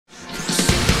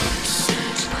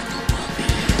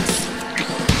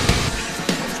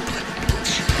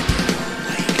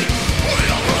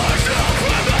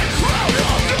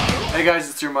Hey guys,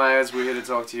 it's your Myers. We're here to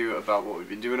talk to you about what we've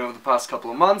been doing over the past couple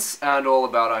of months and all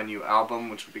about our new album,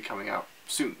 which will be coming out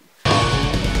soon.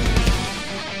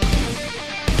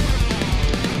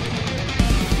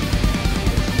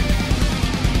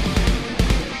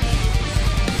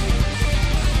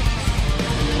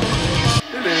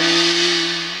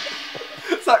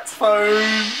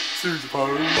 Saxophone!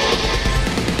 Sousaphone!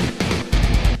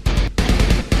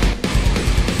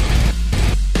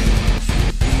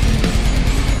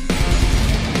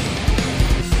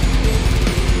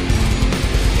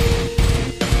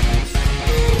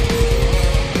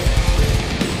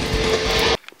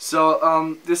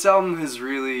 So, this album has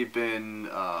really been,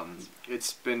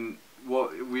 it's been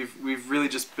what we've really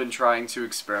just been trying to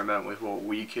experiment with what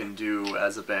we can do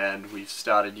as a band. We've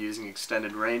started using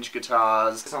extended range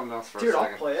guitars. Something else for Dude, a I'll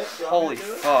second. play it. Holy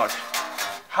fuck.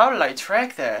 How did I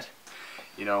track that?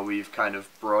 You know, we've kind of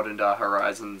broadened our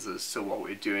horizons as to what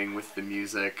we're doing with the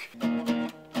music.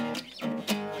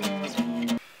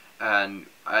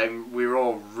 And we were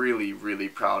all really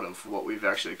proud of what we've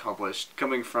actually accomplished.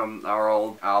 Coming from our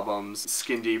old albums,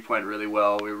 Skin Deep went really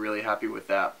well, we were really happy with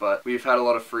that, but we've had a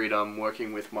lot of freedom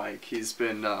working with Mike. He's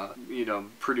been, you know,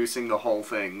 producing the whole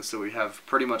thing, so we have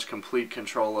pretty much complete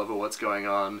control over what's going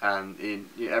on, and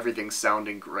everything's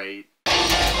sounding great.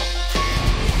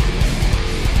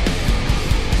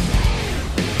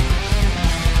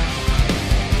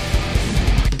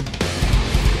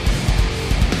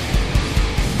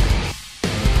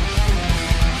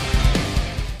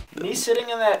 Me sitting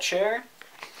in that chair,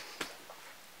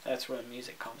 that's where the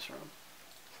music comes from.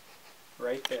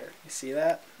 Right there. You see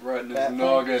that? Right in his That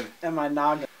noggin. And my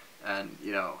noggin. And,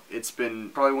 you know, it's been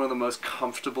probably one of the most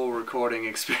comfortable recording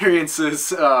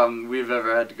experiences we've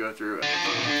ever had to go through.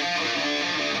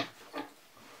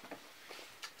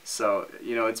 So,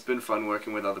 you know, it's been fun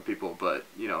working with other people, but,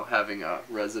 you know, having a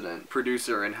resident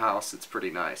producer in-house, it's pretty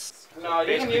nice. No,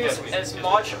 you can use as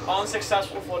much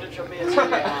unsuccessful footage of me as you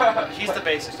want. He's the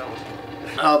bassist of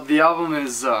it. The album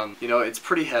is, you know, it's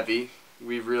pretty heavy.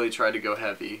 We've really tried to go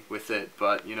heavy with it,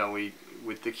 but, you know,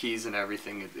 with the keys and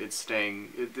everything,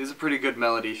 there's a pretty good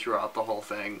melody throughout the whole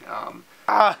thing.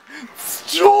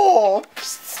 Stop!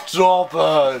 Stop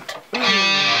it!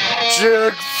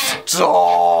 Jig,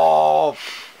 stop!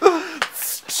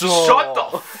 Shut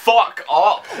the fuck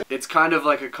up! It's kind of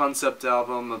like a concept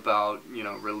album about, you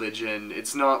know, religion.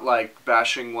 It's not like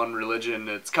bashing one religion.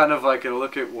 It's kind of like a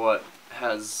look at what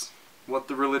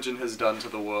the religion has done to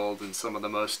the world and some of the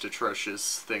most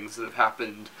atrocious things that have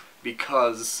happened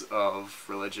because of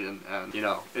religion. And, you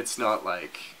know, it's not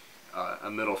like a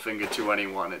middle finger to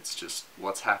anyone, it's just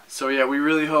what's happened. So yeah, we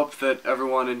really hope that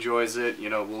everyone enjoys it. You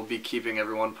know, we'll be keeping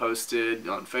everyone posted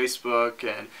on Facebook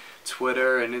and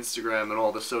Twitter and Instagram and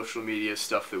all the social media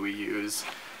stuff that we use.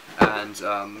 And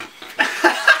that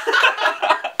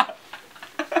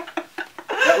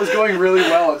was going really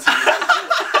well until you...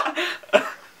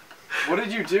 What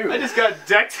did you do? I just got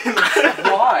decked in the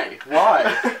Why?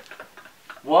 Why?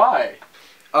 Why?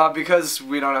 Because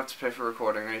we don't have to pay for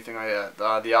recording or anything like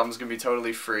that. The album's gonna be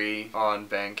totally free on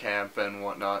Bandcamp and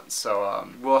whatnot, so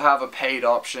we'll have a paid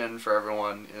option for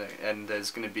everyone, and there's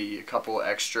gonna be a couple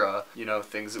extra, you know,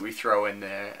 things that we throw in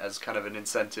there as kind of an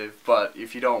incentive. But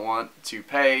if you don't want to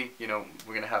pay, you know,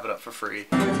 we're gonna have it up for free.